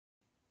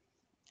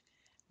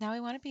Now we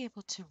want to be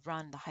able to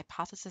run the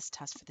hypothesis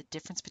test for the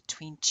difference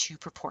between two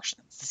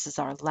proportions. This is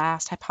our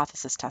last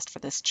hypothesis test for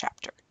this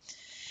chapter.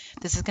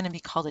 This is going to be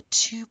called a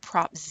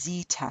 2-prop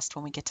Z test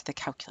when we get to the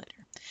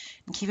calculator.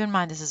 And keep in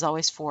mind this is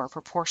always for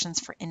proportions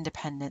for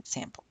independent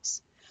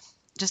samples.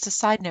 Just a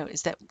side note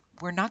is that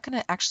we're not going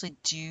to actually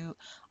do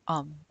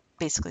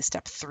basically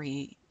step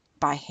 3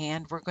 by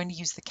hand. We're going to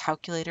use the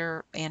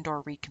calculator and or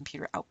read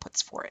computer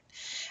outputs for it.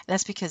 And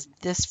that's because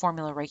this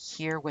formula right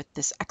here with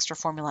this extra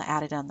formula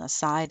added on the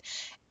side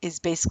is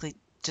basically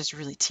just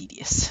really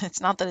tedious.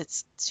 It's not that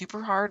it's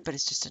super hard, but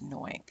it's just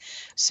annoying.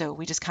 So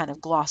we just kind of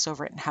gloss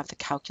over it and have the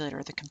calculator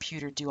or the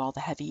computer do all the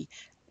heavy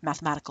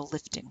mathematical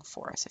lifting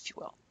for us, if you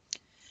will.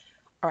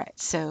 All right,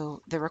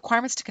 so the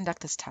requirements to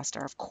conduct this test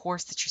are, of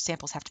course, that your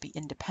samples have to be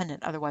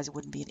independent. Otherwise, it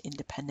wouldn't be an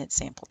independent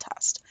sample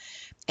test.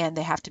 And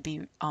they have to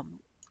be,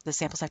 the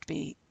samples have to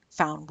be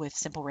found with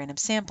simple random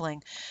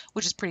sampling,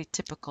 which is pretty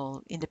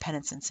typical.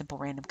 Independence and simple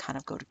random kind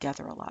of go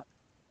together a lot.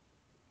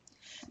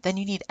 Then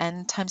you need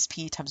n times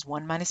p times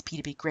 1 minus p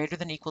to be greater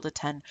than or equal to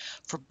 10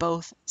 for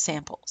both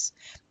samples.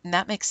 And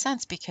that makes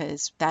sense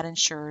because that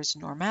ensures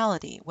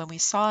normality. When we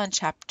saw in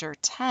chapter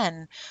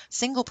 10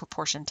 single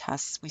proportion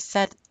tests, we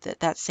said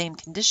that same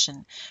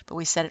condition, but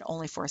we set it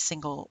only for a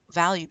single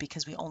value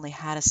because we only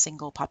had a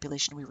single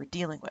population we were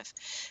dealing with.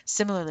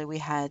 Similarly, we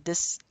had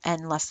this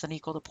n less than or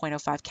equal to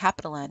 0.05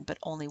 capital N, but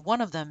only one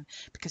of them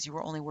because you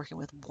were only working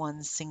with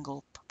one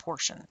single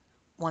proportion,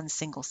 one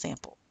single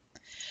sample.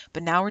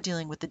 But now we're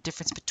dealing with the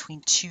difference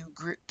between two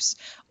groups,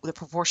 the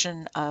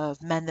proportion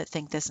of men that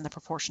think this and the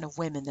proportion of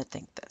women that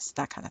think this,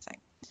 that kind of thing.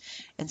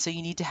 And so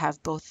you need to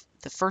have both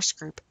the first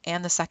group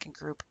and the second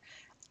group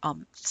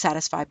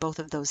satisfy both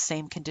of those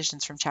same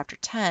conditions from chapter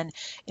 10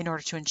 in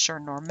order to ensure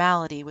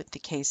normality with the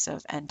case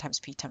of n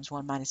times p times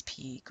 1 minus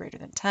p greater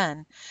than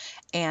 10,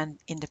 and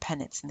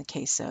independence in the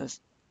case of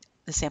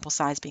the sample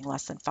size being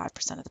less than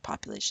 5% of the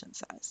population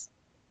size.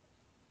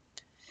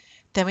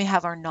 Then we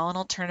have our null and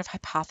alternative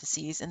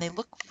hypotheses, and they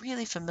look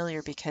really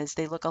familiar because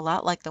they look a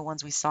lot like the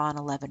ones we saw in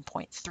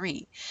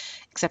 11.3,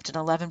 except in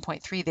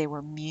 11.3 they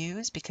were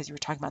mu's because you were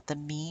talking about the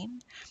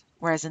mean,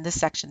 whereas in this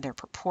section they're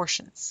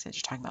proportions because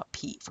you're talking about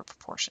p for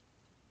proportion.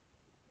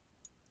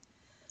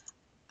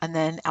 And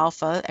then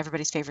alpha,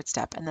 everybody's favorite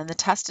step, and then the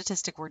test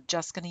statistic, we're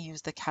just going to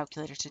use the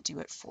calculator to do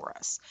it for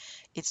us.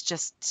 It's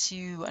just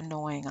too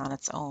annoying on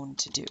its own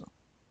to do.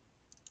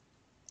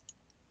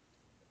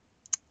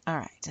 All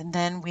right, and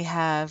then we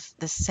have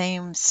the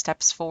same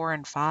steps 4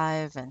 and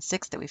 5 and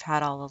 6 that we've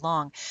had all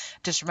along.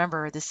 Just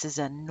remember, this is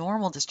a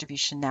normal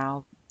distribution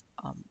now,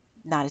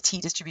 not a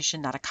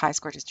t-distribution, not a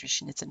chi-square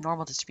distribution. It's a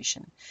normal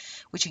distribution,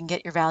 which you can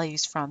get your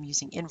values from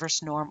using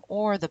inverse norm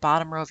or the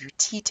bottom row of your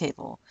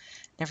t-table.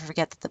 Never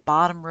forget that the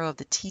bottom row of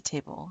the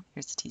t-table,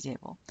 here's the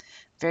t-table,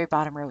 very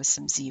bottom row is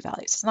some z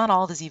values. It's not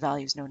all the z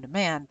values known to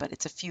man, but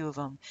it's a few of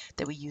them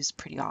that we use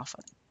pretty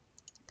often.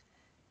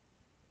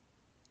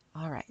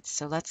 All right,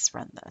 so let's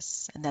run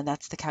this. And then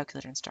that's the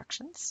calculator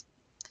instructions.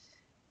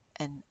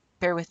 And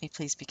bear with me,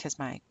 please, because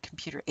my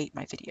computer ate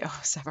my video.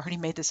 So I've already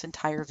made this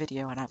entire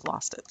video and I've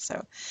lost it.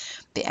 So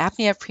the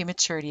apnea of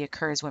prematurity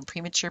occurs when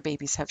premature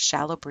babies have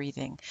shallow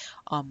breathing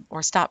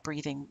or stop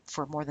breathing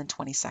for more than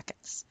 20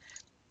 seconds.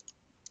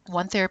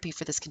 One therapy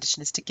for this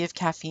condition is to give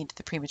caffeine to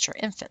the premature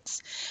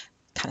infants,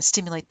 kind of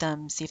stimulate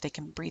them, see if they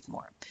can breathe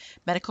more.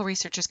 Medical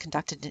researchers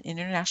conducted an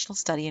international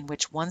study in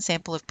which one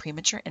sample of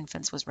premature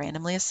infants was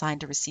randomly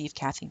assigned to receive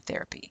caffeine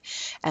therapy,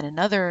 and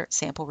another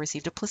sample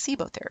received a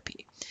placebo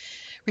therapy.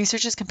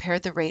 Researchers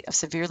compared the rate of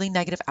severely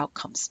negative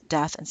outcomes,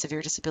 death, and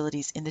severe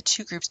disabilities in the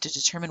two groups to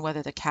determine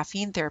whether the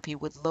caffeine therapy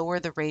would lower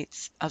the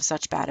rates of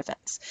such bad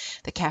events.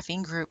 The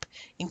caffeine group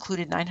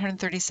included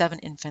 937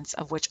 infants,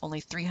 of which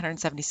only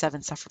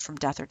 377 suffered from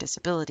death or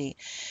disability.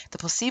 The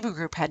placebo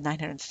group had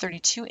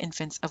 932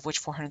 infants, of which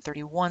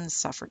 431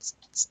 suffered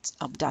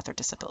death or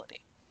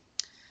disability.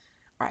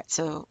 All right,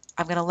 so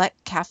I'm going to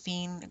let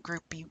caffeine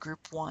group be group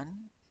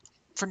 1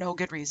 for no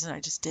good reason. I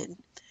just did.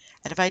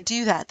 And if I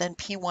do that, then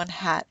P1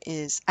 hat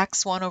is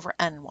X1 over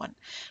N1,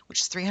 which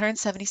is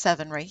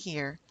 377 right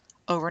here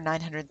over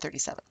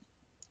 937,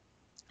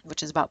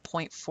 which is about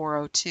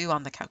 0.402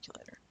 on the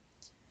calculator.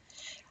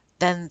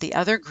 Then the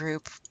other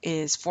group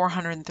is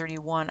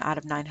 431 out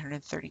of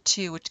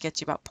 932, which gets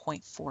you about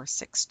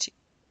 0.462.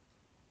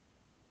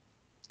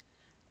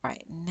 All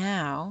right,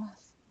 now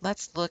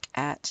let's look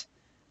at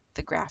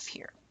the graph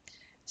here.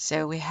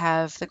 So we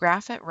have the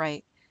graph at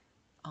right,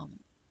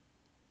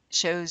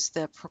 shows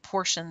the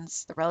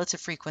proportions, the relative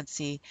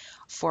frequency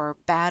for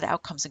bad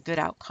outcomes and good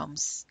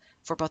outcomes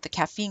for both the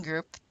caffeine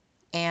group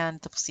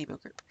and the placebo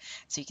group.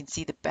 So you can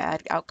see the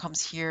bad outcomes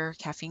here,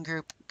 caffeine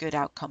group, good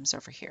outcomes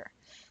over here,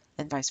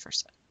 and vice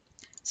versa.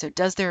 So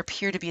does there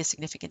appear to be a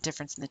significant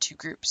difference in the two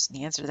groups? And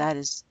the answer to that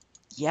is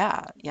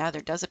yeah,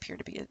 there does appear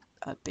to be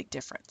a big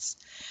difference.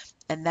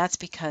 And that's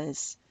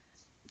because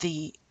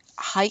the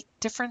height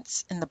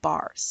difference in the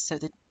bars, so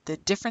the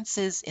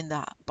differences in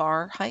the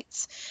bar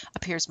heights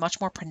appears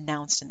much more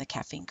pronounced in the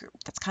caffeine group.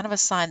 That's kind of a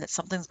sign that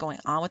something's going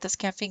on with this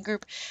caffeine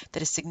group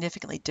that is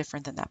significantly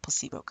different than that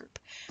placebo group.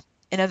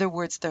 In other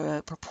words,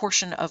 the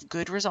proportion of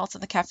good results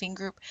in the caffeine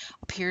group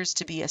appears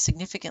to be a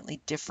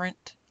significantly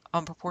different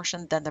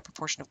proportion than the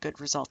proportion of good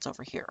results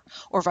over here,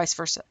 or vice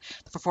versa.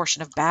 The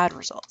proportion of bad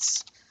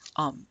results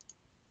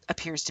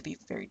appears to be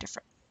very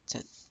different. So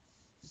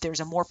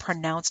there's a more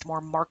pronounced,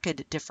 more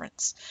marked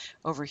difference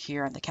over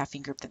here in the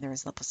caffeine group than there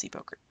is in the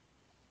placebo group.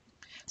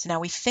 So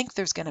now we think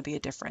there's going to be a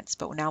difference,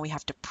 but now we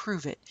have to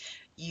prove it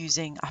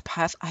using a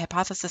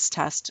hypothesis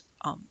test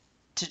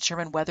to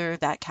determine whether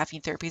that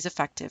caffeine therapy is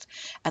effective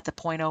at the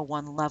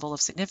 0.01 level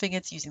of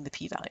significance using the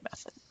p-value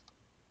method.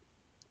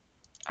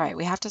 All right,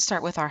 we have to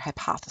start with our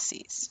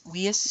hypotheses.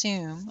 We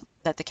assume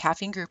that the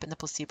caffeine group and the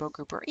placebo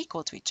group are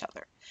equal to each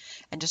other.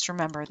 And just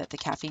remember that the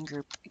caffeine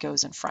group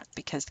goes in front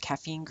because the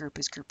caffeine group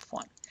is group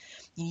 1.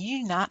 You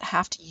do not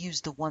have to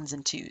use the 1s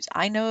and 2s.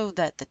 I know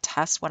that the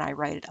test, when I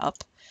write it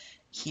up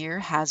here,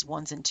 has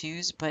 1s and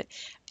 2s, but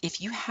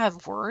if you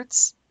have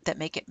words that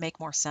make it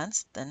make more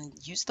sense, then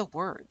use the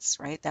words,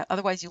 right? That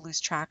otherwise you lose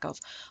track of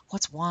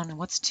what's 1 and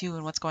what's 2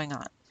 and what's going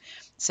on.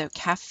 So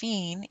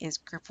caffeine is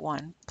group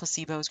 1,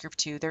 placebo is group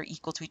 2. They're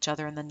equal to each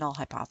other in the null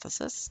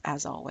hypothesis,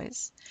 as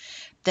always.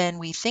 Then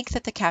we think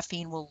that the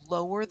caffeine will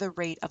lower the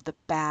rate of the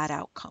bad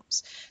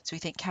outcomes. So we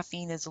think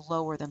caffeine is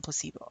lower than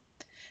placebo.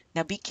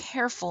 Now be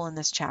careful in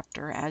this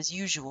chapter, as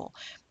usual.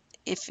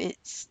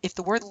 If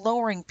the word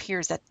lowering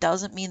appears, that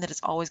doesn't mean that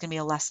it's always going to be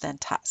a less than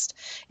test.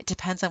 It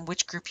depends on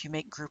which group you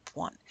make group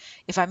 1.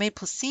 If I made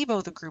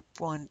placebo the group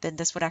 1, then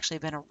this would actually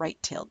have been a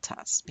right-tailed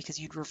test because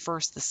you'd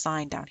reverse the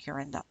sign down here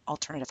in the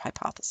alternative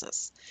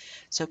hypothesis.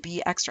 So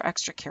be extra,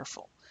 extra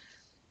careful.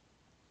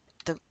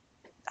 The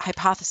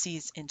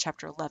hypotheses in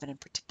chapter 11 in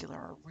particular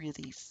are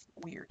really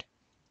weird.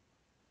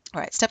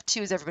 All right, step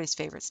 2 is everybody's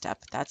favorite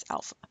step. That's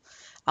alpha.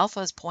 Alpha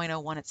is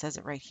 0.01. It says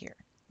it right here.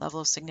 Level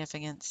of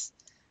significance.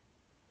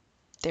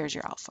 There's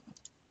your alpha.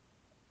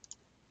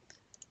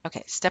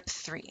 Okay, step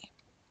 3.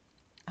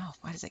 Oh,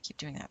 why does it keep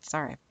doing that?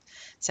 Sorry.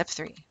 Step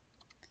 3.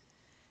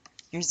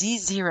 Your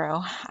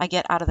Z0 I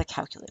get out of the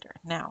calculator.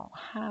 Now,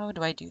 how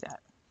do I do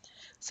that?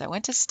 So I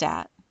went to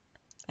stat,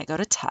 I go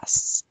to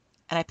tests,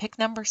 and I pick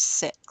number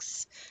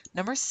 6.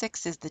 Number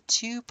 6 is the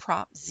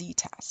 2-prop Z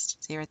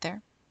test. See right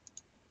there?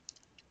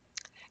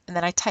 And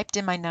then I typed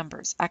in my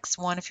numbers.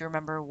 X1, if you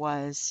remember,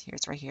 was,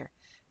 it's right here,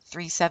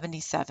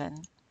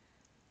 377.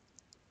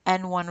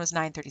 N1 was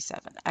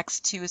 937,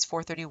 X2 is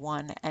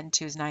 431,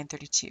 N2 is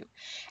 932. And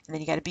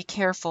then you got to be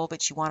careful,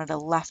 but you wanted a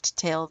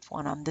left-tailed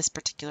one on this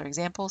particular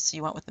example, so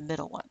you went with the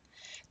middle one.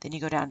 Then you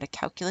go down to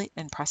calculate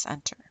and press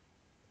enter.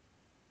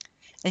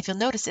 And if you'll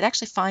notice, it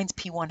actually finds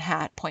P1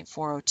 hat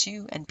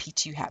 0.402 and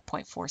P2 hat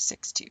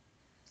 0.462.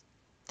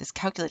 This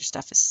calculator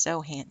stuff is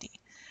so handy.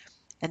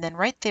 And then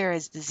right there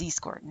is the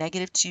Z-score,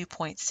 negative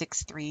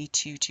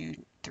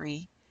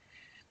 2.63223.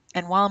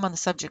 And while I'm on the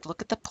subject,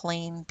 look at the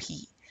plain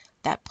P.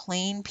 That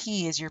plain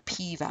P is your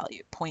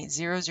p-value,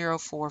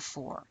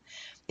 0.0044.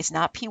 It's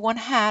not P1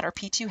 hat or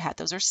P2 hat.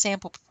 Those are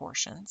sample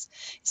proportions.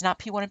 It's not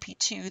P1 and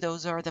P2.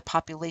 Those are the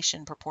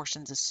population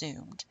proportions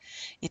assumed.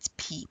 It's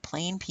P,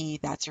 plain P.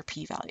 That's your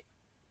p-value,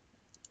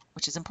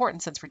 which is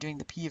important since we're doing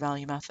the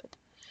p-value method.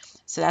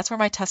 So that's where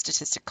my test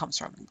statistic comes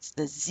from. It's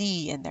the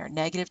Z in there,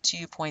 negative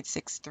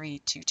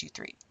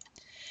 2.63223.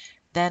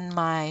 Then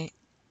my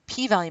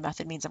p-value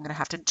method means I'm going to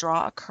have to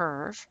draw a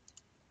curve,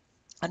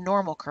 a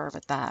normal curve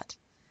at that.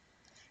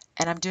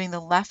 And I'm doing the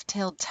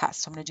left-tailed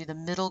test. So I'm going to do the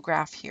middle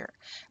graph here.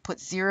 Put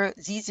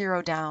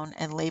Z0 down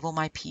and label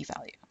my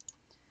p-value.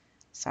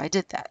 So I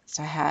did that.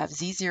 So I have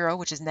Z0,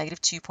 which is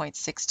negative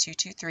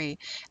 2.6223,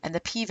 and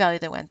the p-value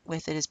that went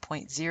with it is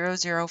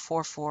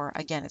 0.0044.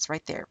 Again, it's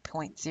right there,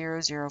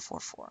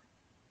 0.0044.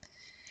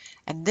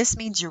 And this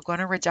means you're going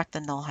to reject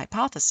the null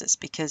hypothesis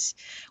because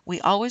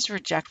we always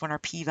reject when our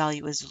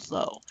p-value is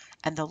low,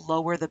 and the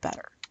lower the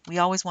better. We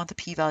always want the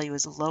p-value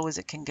as low as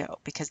it can go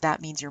because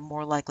that means you're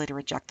more likely to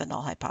reject the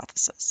null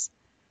hypothesis.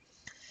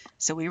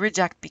 So we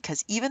reject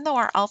because even though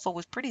our alpha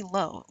was pretty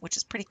low, which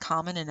is pretty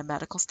common in a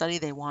medical study,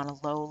 they want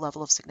a low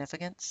level of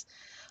significance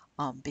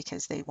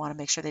because they want to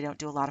make sure they don't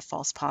do a lot of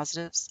false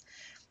positives.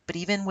 But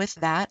even with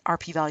that, our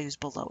p-value is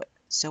below it.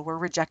 So we're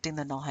rejecting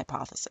the null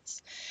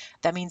hypothesis.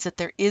 That means that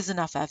there is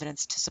enough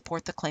evidence to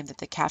support the claim that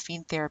the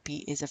caffeine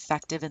therapy is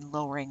effective in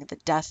lowering the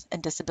death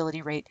and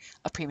disability rate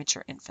of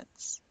premature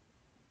infants.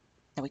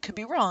 Now we could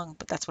be wrong,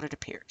 but that's what it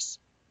appears.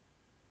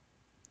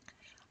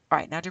 All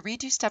right, now to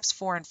redo steps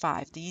 4 and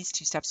 5, these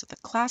two steps with the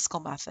classical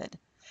method,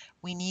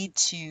 we need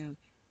to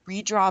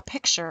redraw a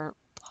picture,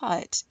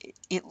 but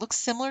it looks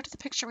similar to the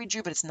picture we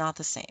drew, but it's not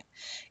the same.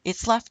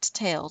 It's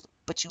left-tailed,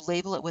 but you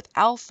label it with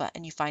alpha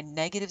and you find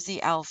negative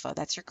Z alpha,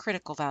 that's your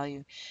critical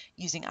value,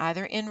 using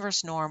either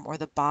inverse norm or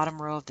the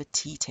bottom row of the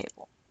T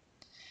table.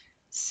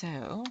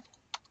 So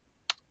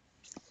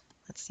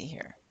let's see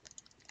here.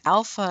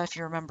 Alpha, if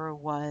you remember,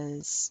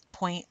 was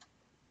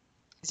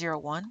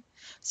 0.01.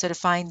 So to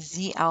find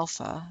Z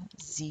alpha,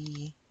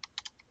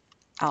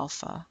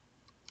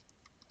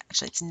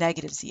 actually it's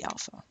negative Z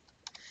alpha.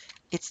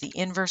 It's the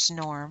inverse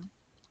norm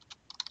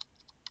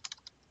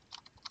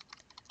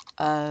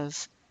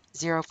of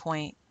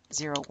 0.01,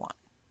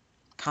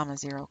 comma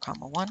 0,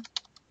 comma 1.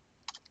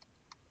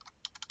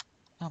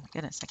 Oh my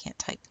goodness, I can't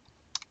type.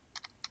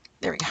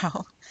 There we go.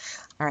 All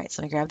right,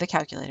 so let me grab the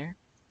calculator.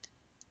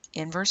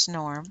 Inverse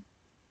norm,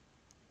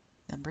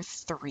 number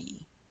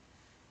 3,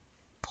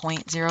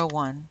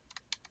 0.01,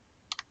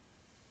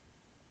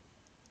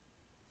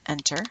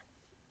 enter,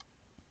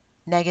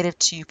 negative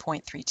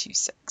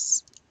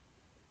 2.326.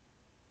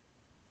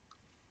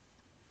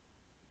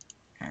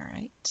 All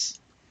right.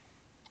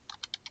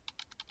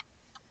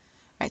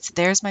 All right, so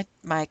there's my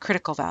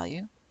critical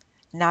value.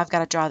 Now I've got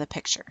to draw the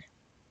picture.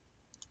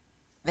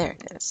 There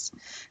it is.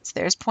 So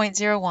there's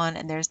 0.01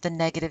 and there's the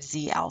negative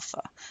z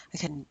alpha. I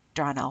couldn't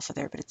draw an alpha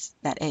there, but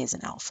that A is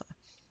an alpha.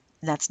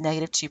 And that's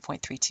negative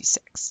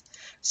 2.326.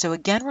 So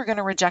again, we're going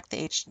to reject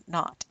the H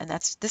naught. And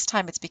this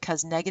time it's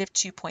because negative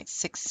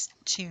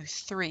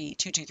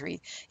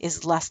 2.223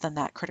 is less than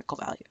that critical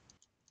value.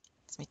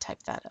 Let me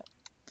type that up.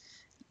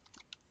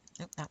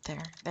 Nope, not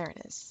there. There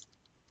it is.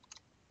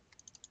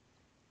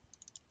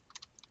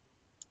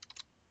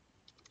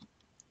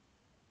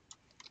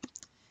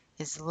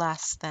 Is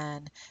less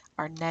than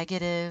our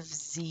negative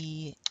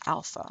z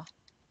alpha,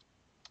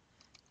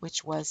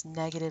 which was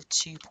negative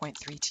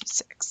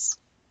 2.326,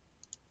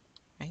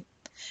 right?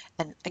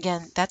 And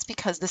again, that's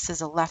because this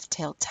is a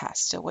left-tailed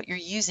test. So what you're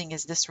using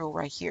is this rule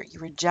right here. You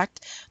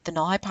reject the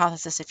null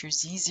hypothesis if your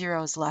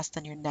z0 is less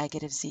than your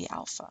negative z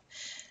alpha.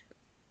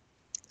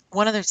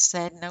 One other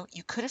side note,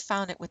 you could have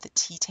found it with the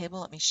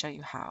t-table. Let me show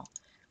you how.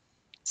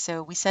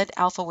 So we said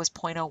alpha was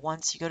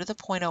 0.01, so you go to the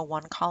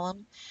 0.01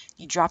 column,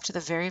 you drop to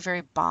the very,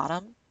 very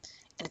bottom,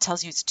 and it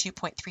tells you it's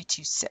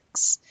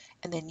 2.326.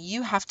 And then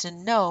you have to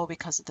know,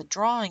 because of the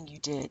drawing you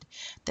did,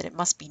 that it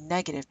must be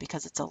negative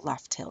because it's a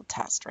left-tailed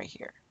test right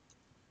here.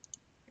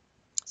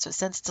 So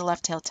since it's a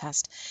left-tailed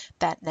test,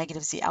 that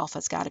negative z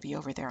alpha's got to be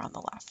over there on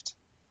the left.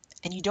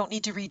 And you don't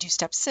need to redo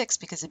step 6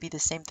 because it'd be the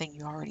same thing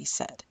you already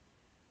said.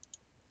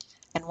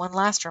 And one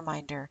last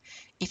reminder,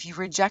 if you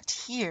reject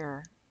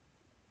here,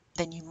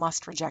 then you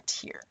must reject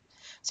here.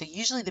 So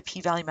usually the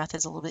p-value method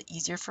is a little bit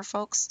easier for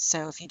folks.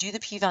 So if you do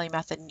the p-value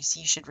method and you see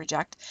you should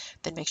reject,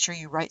 then make sure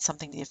you write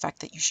something to the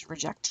effect that you should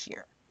reject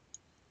here.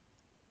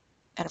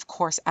 And of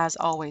course, as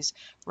always,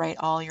 write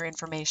all your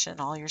information,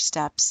 all your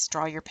steps,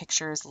 draw your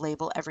pictures,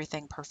 label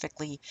everything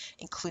perfectly,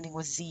 including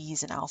with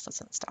z's and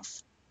alphas and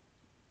stuff.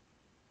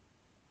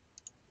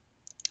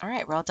 All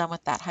right, we're all done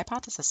with that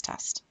hypothesis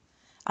test.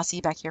 I'll see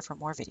you back here for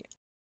more videos.